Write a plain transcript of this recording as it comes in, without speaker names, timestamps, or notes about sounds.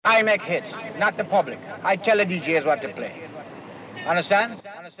I make hits, not the public. I tell the DJs what to play. Understand?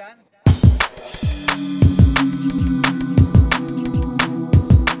 Understand?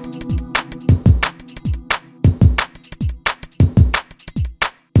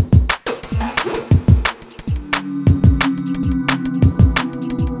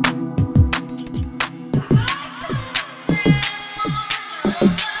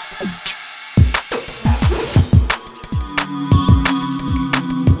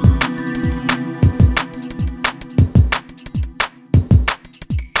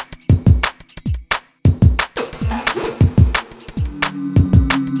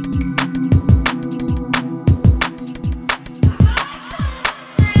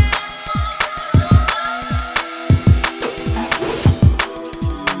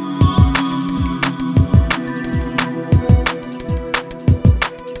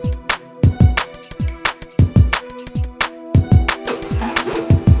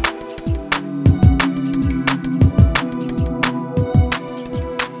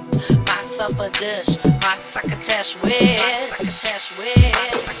 Dish, my succotash with, succotash with,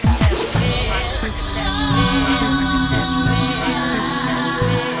 succotash with, succotash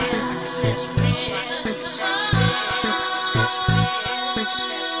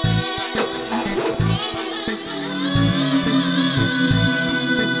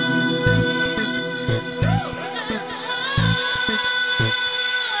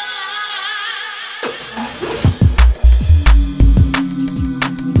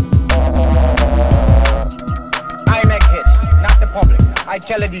I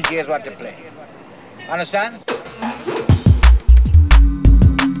tell the DJs what to play. Understand?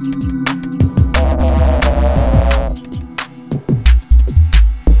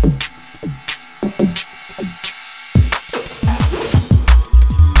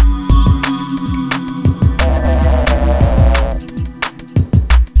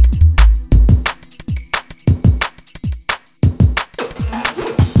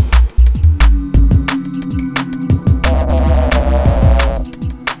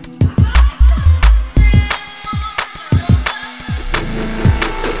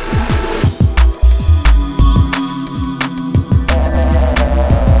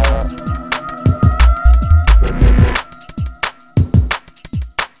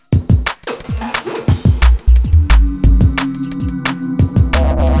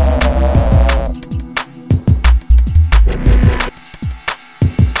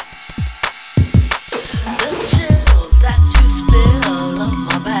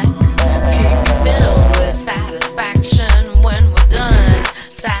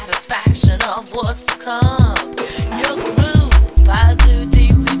 what's to come. Your groove, I do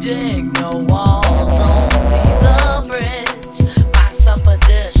deeply dig. No walls, only the bridge. My supper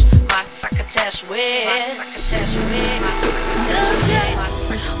dish, my succotash with, my succotash with, my succotash with.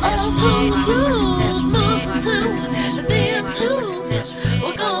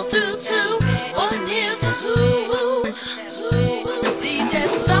 We're going through two. 1 year's a who. DJ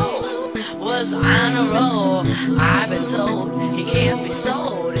Soul was on a roll. I've been told he can't be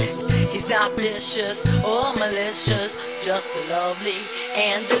sold. He's not vicious or malicious, just lovely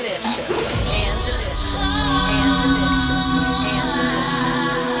and delicious, and delicious, and delicious, and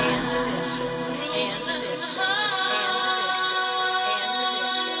delicious, and delicious, and delicious, and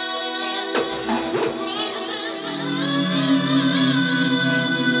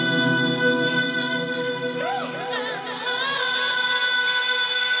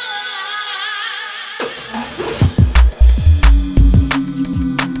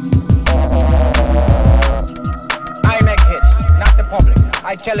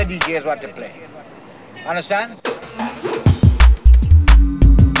I tell the DJs what to play. Understand?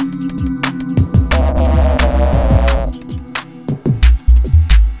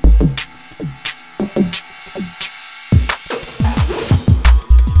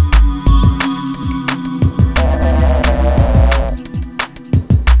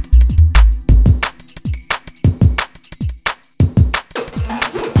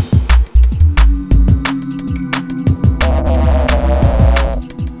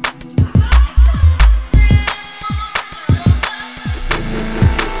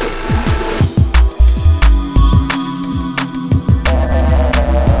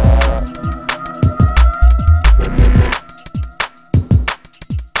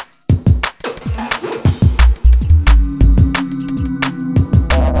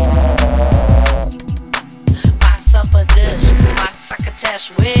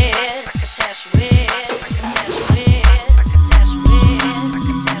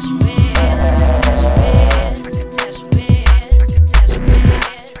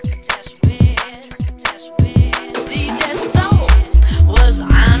 DJ Soul was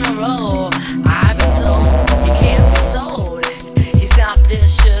on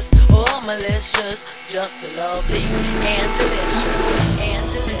delicious, just lovely and delicious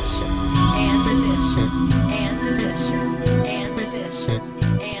and delicious and delicious.